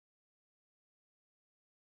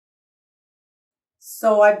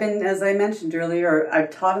So I've been, as I mentioned earlier,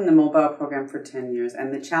 I've taught in the mobile program for 10 years,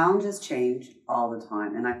 and the challenges change all the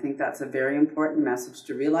time. And I think that's a very important message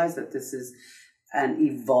to realize, that this is an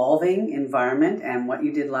evolving environment, and what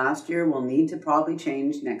you did last year will need to probably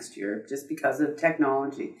change next year just because of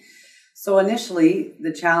technology. So initially,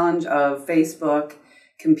 the challenge of Facebook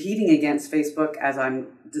competing against Facebook, as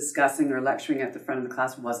I'm discussing or lecturing at the front of the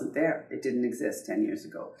class, wasn't there. It didn't exist 10 years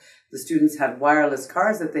ago. The students had wireless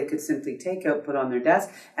cards that they could simply take out, put on their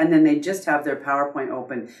desk, and then they just have their PowerPoint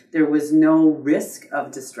open. There was no risk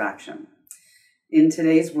of distraction. In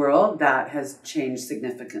today's world, that has changed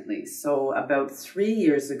significantly. So about 3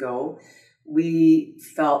 years ago, we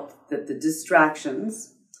felt that the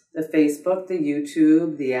distractions, the Facebook, the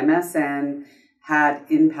YouTube, the MSN, had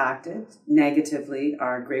impacted negatively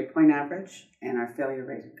our grade point average, and our failure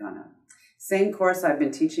rate had gone up. Same course I've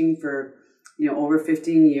been teaching for over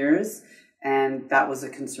 15 years, and that was a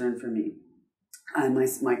concern for me and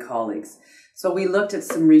my colleagues. So we looked at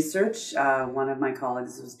some research. One of my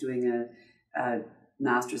colleagues was doing a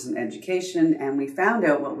master's in education, and we found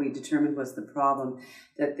out what we determined was the problem,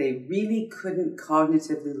 that they really couldn't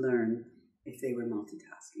cognitively learn if they were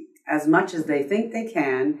multitasking. As much as they think they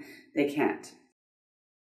can, they can't.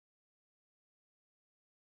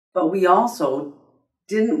 But we also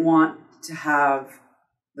didn't want to have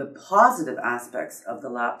the positive aspects of the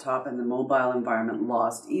laptop and the mobile environment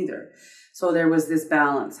lost either. So there was this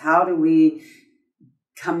balance. How do we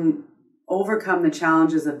overcome the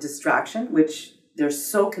challenges of distraction, which they're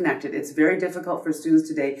so connected? It's very difficult for students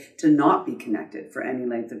today to not be connected for any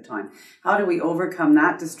length of time. How do we overcome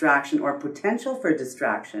that distraction or potential for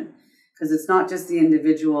distraction? Because it's not just the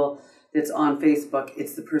individual that's on Facebook,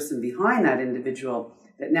 it's the person behind that individual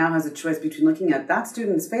that now has a choice between looking at that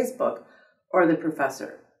student's Facebook or the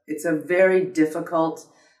professor. It's a very difficult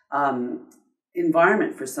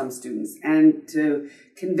environment for some students, and to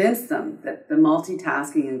convince them that the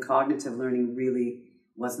multitasking and cognitive learning really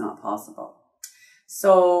was not possible.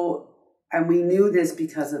 So, and we knew this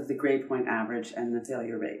because of the grade point average and the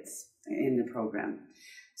failure rates in the program.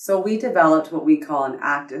 So we developed what we call an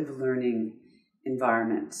active learning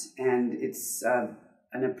environment, and it's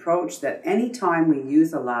an approach that anytime we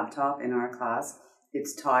use a laptop in our class,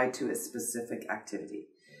 it's tied to a specific activity.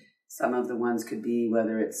 Some of the ones could be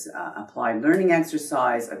whether it's applied learning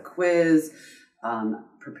exercise, a quiz,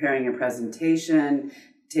 preparing a presentation,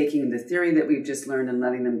 taking the theory that we've just learned and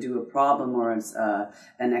letting them do a problem or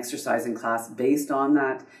an exercise in class based on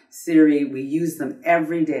that theory. We use them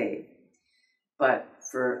every day. But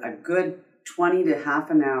for a good 20 to half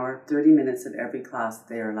an hour, 30 minutes of every class,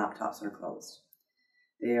 their laptops are closed.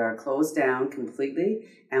 They are closed down completely,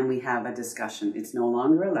 and we have a discussion. It's no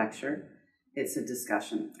longer a lecture, it's a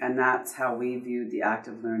discussion. And that's how we viewed the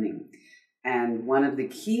active learning. And one of the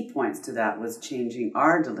key points to that was changing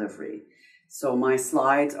our delivery. So my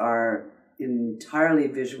slides are entirely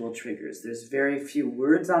visual triggers. There's very few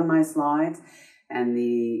words on my slides, and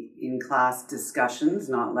the in-class discussions,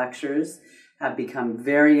 not lectures, have become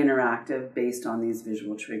very interactive based on these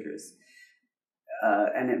visual triggers.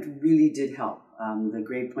 And it really did help. The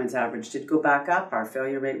grade points average did go back up, our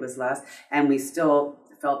failure rate was less, and we still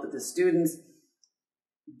felt that the students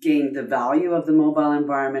gained the value of the mobile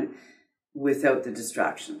environment without the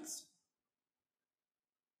distractions.